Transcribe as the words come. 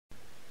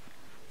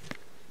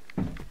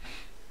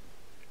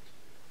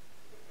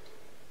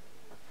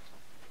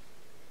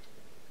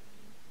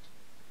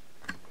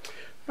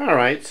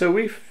right,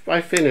 so I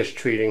finished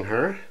treating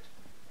her.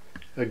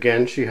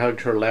 Again, she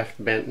hugged her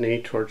left bent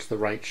knee towards the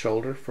right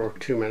shoulder for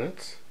 2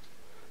 minutes.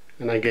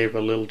 And I gave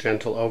a little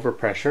gentle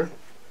overpressure.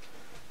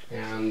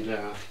 And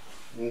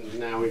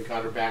now we've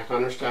got her back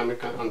on her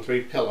stomach on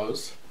 3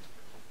 pillows.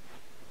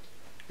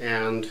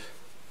 And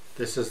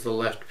this is the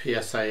left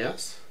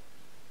PSIS.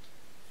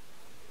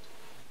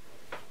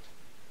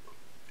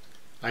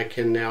 I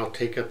can now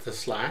take up the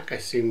slack. I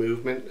see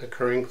movement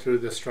occurring through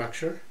the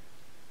structure.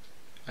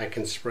 I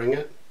can spring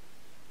it.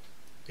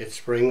 It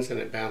springs and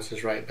it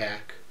bounces right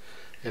back.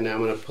 And now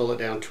I'm going to pull it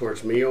down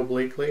towards me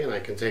obliquely, and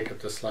I can take up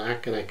the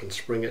slack and I can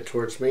spring it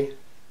towards me,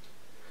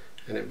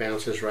 and it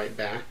bounces right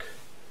back.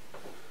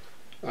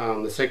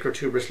 The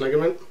sacrotuberous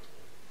ligament,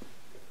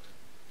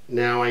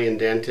 now I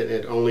indent it.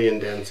 It only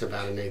indents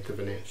about 1/8 of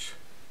an inch.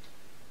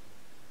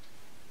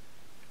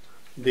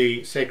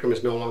 The sacrum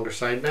is no longer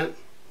side bent.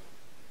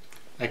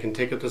 I can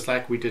take up the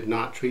slack. We did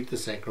not treat the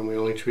sacrum. We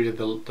only treated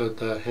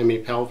the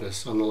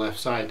hemipelvis on the left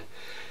side.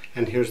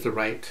 And here's the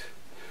right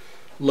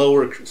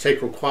lower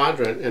sacral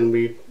quadrant, and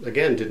we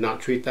again did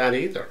not treat that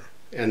either.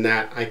 And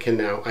that I can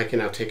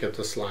now take up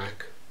the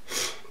slack,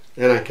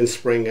 and I can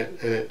spring it,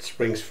 and it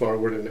springs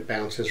forward and it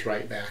bounces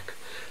right back.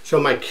 So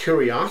my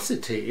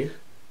curiosity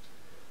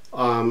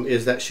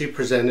is that she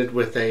presented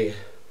with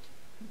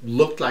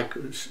looked like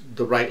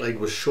the right leg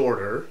was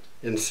shorter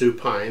in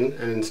supine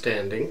and in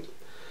standing.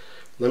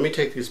 Let me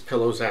take these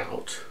pillows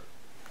out.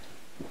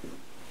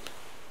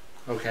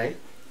 Okay,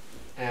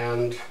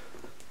 and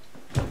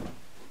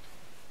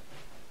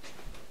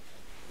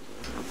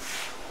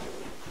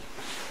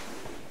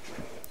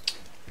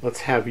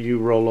let's have you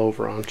roll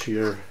over onto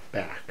your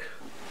back.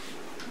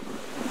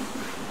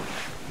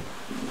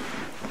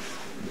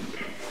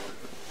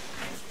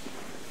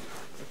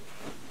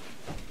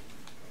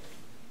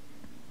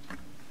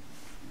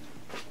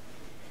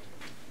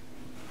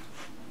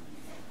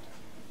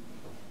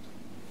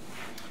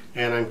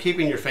 And I'm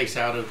keeping your face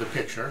out of the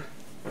picture,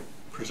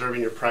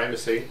 preserving your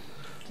privacy.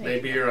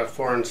 Maybe you're a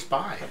foreign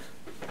spy.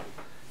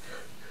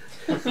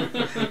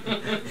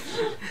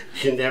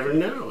 You never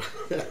know.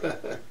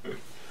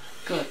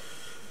 Good.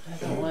 I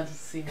don't want to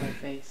see my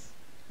face.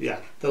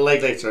 Yeah, the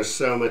leg lengths are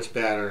so much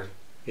better.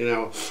 You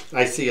know,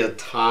 I see a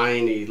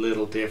tiny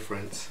little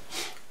difference.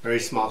 Very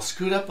small.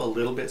 Scoot up a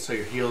little bit so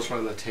your heels are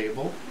on the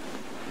table.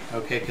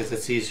 Okay, because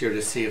it's easier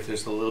to see if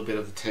there's a little bit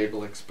of the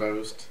table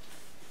exposed.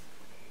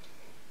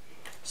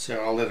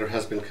 So I'll let her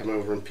husband come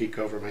over and peek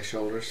over my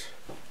shoulders.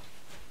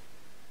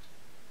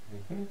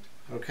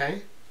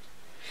 Okay.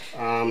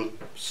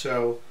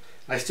 So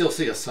I still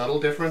see a subtle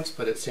difference,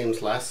 but it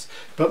seems less.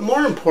 But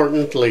more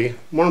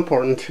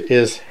important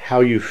is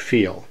how you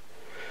feel.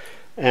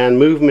 And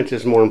movement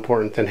is more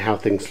important than how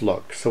things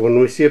look. So when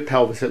we see a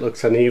pelvis that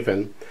looks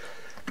uneven,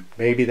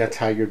 maybe that's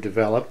how you're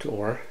developed,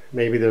 or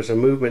maybe there's a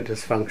movement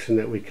dysfunction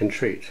that we can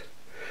treat.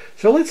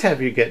 So let's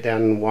have you get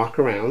down and walk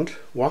around,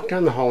 walk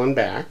down the hall and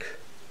back,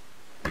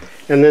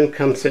 and then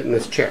come sit in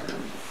this chair.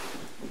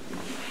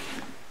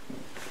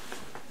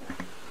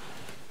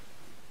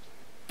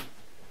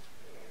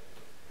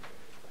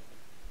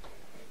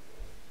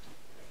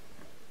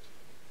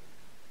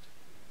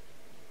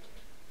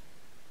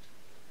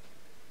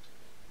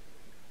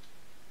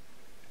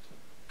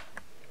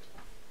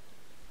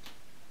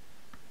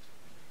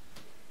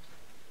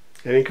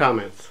 Any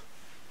comments?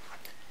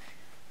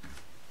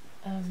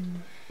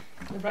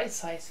 The right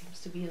side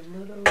seems to be a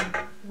little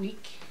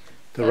weak.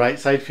 The right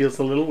side feels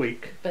a little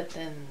weak. But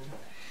then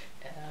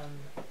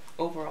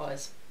overall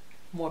it's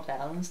more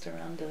balanced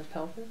around the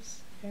pelvis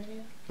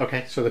area.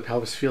 Okay, so the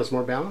pelvis feels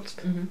more balanced?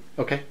 Mm-hmm.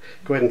 Okay,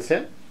 go ahead and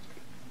sit.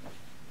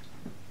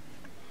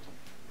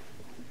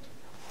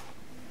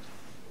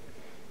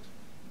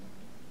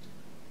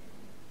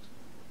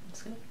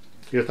 That's good.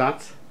 Your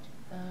thoughts?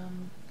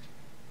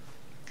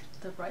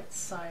 The right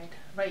side,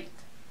 right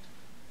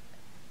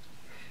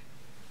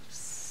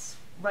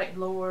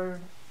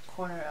lower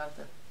corner of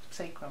the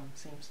sacrum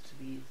seems to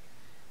be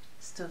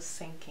still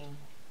sinking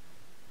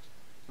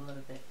a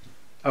little bit.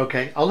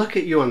 Okay, I'll look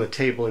at you on the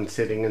table and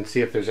sitting and see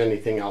if there's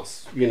anything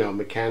else, you know,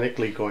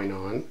 mechanically going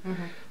on.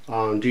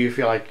 Mm-hmm. Do you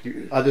feel like,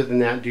 other than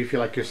that, do you feel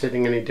like you're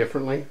sitting any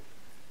differently?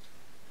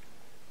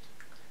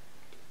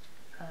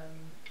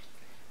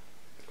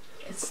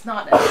 It's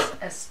not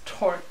as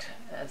taut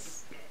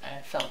as I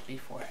felt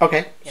before.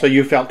 Okay, yeah. So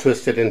you felt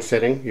twisted in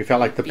sitting? You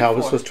felt like the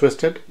pelvis was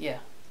twisted? Yeah.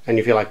 And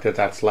you feel like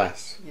that's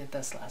less? Yeah,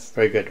 that's less.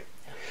 Very good.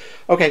 Yeah.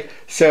 Okay,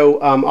 so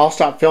I'll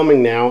stop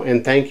filming now,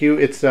 and thank you.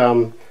 It's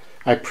I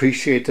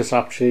appreciate this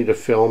opportunity to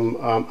film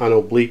an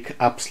oblique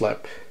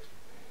upslip.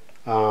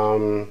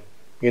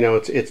 You know,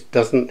 it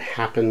doesn't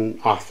happen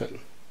often.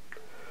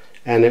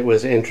 And it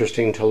was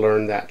interesting to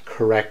learn that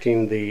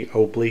correcting the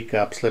oblique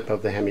upslip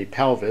of the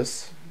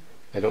hemipelvis,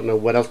 I don't know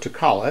what else to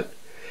call it.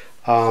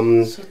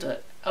 So the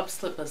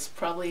upslip is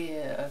probably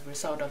a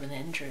result of an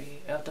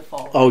injury of the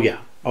fall. Oh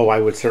yeah. Oh,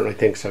 I would certainly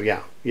think so.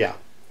 Yeah, yeah.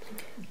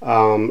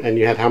 And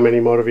you had how many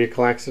motor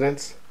vehicle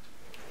accidents?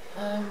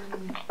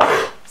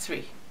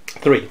 3.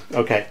 3.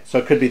 Okay, so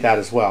it could be that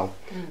as well.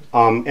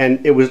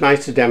 And it was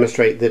nice to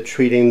demonstrate that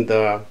treating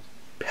the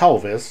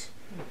pelvis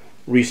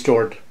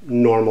restored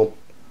normal,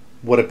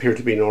 what appeared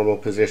to be normal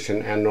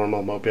position and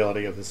normal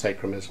mobility of the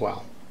sacrum as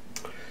well.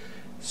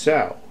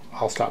 So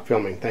I'll stop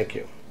filming. Thank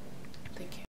you.